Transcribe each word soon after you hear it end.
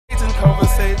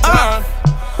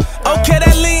Okay,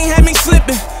 that lean had me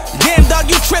slipping. Damn, dog,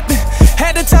 you tripping.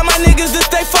 Had to tell my niggas to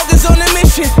stay focused on the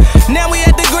mission. Now we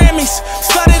at the Grammys,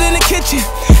 started in the kitchen,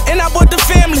 and I brought the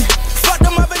family. Fuck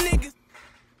them other niggas.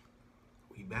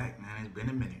 We back, man. It's been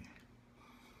a minute.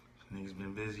 Niggas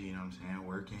been busy, you know what I'm saying?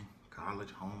 Working, college,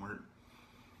 homework.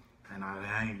 And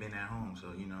I ain't been at home,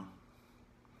 so, you know.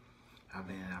 I've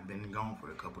been gone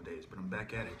for a couple days, but I'm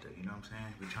back at it, though, you know what I'm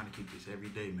saying? We're trying to keep this every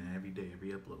day, man. Every day, every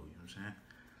upload, you know what I'm saying?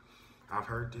 I've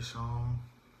heard this song.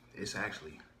 It's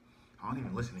actually, I don't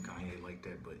even listen to Kanye like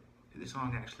that, but this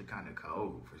song actually kind of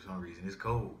cold for some reason. It's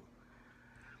cold.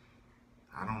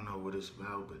 I don't know what it's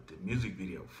about, but the music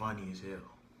video funny as hell.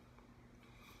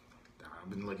 I've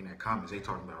been looking at comments. They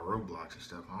talking about Roblox and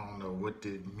stuff. I don't know what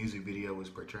the music video was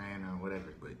portraying or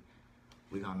whatever, but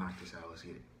we gonna knock this out. Let's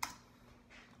get it.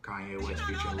 Kanye West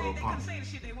featuring Lil Pump.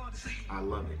 I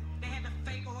love it. They had the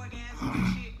fake orgasms and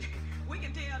shit. We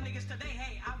can tell niggas today,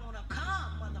 hey, I wanna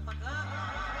come, motherfucker.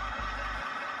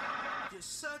 You're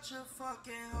such a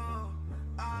fucking hoe.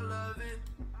 I love it.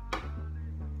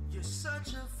 You're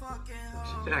such a fucking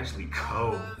hoe. Shit actually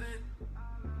cold.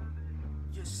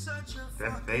 You're such a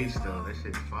that face though, that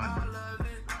shit's fun. I love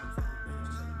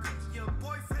it. Your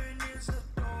boyfriend is a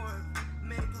dork.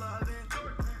 Make love it.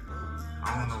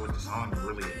 I don't know what the song is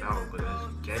really about, but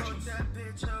it's catchy. That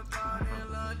bitch up out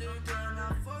in London, then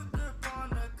I fucked up on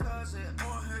the cousin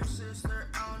or her sister.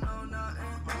 I don't know nothing.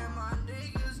 And my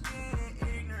niggas getting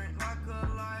ignorant like a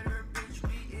lighter, bitch.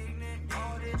 We ignorant.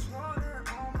 All this water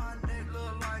on my neck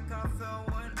look like I fell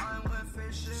when I went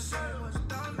fishing. So much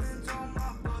diamonds on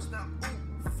my bust now.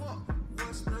 Ooh, fuck,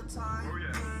 what's the time?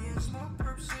 Smoke,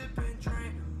 perp, sip, and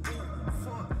drink. Ooh,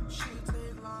 fuck, she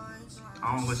take lines.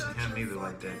 I don't listen to him either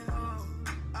like that.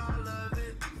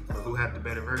 But who had the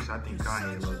better verse? I think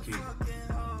Kanye low key.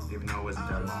 Even though it wasn't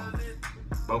that long.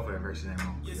 Both of their verses ain't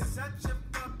long. You're such a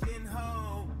fucking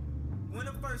hoe. When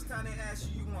the first time they asked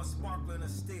you, you want sparkling or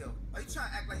still? Are you trying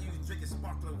to act like you was drinking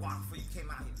sparkling water before you came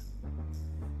out here?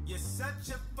 You're such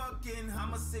a fucking,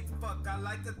 I'm a sick fuck, I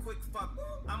like a quick fuck.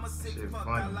 I'm a sick fuck,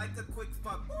 I like a quick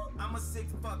fuck. I'm a sick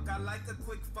fuck, I like a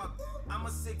quick fuck. I'm a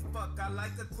sick fuck, I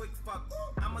like a quick fuck.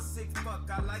 I'm a sick fuck,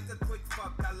 I like a quick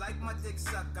fuck. I like my dick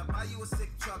suck, I buy you a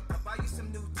sick truck. I buy you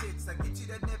some new tits, I get you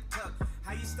that nip tuck.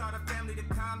 How you start a family, the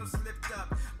condom slipped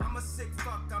up. I'm a sick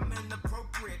fuck, I'm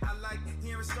inappropriate. I like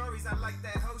hearing stories, I like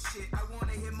that whole shit. I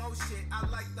wanna hear more shit, I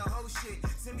like the whole shit.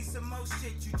 Send me some more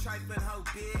shit, you trifling hoe,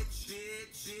 bitch.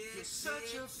 You're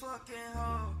such a fucking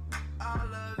hoe, I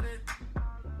love it.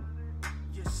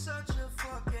 You're such a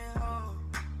fucking hoe,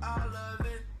 I love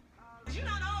it. You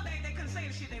know, all day they couldn't say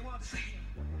the shit they wanted to say.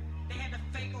 They had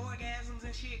the fake orgasms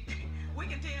and shit. We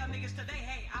can tell niggas today,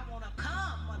 hey, I wanna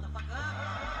come, motherfucker.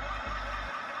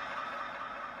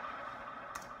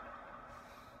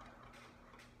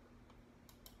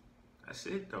 That's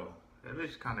it though. That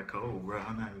bitch kinda cold, bro.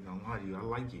 I'm not even gonna lie to you. I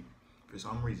like it. For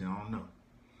some reason, I don't know.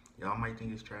 Y'all might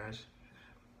think it's trash.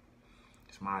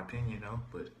 It's my opinion though,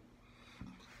 but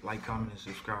like, comment, and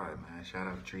subscribe, man. Shout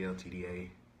out to Trio TDA,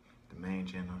 the main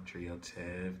channel, Trio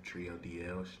Tev, Trio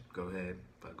DL. Go ahead,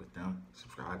 fuck with them.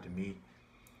 Subscribe to me.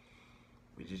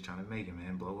 We just trying to make it,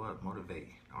 man. Blow up, motivate,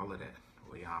 all of that.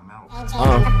 Well, yeah, I'm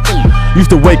out. Used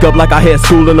to wake up like I had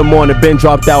school in the morning, been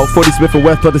dropped out. 40 Smith and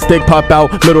West, let the stick pop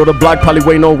out. Middle of the block, probably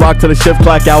waiting on rock till the shift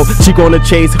clock out. Chico on the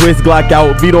chase, with his Glock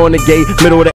out. Vito on the gate, middle of the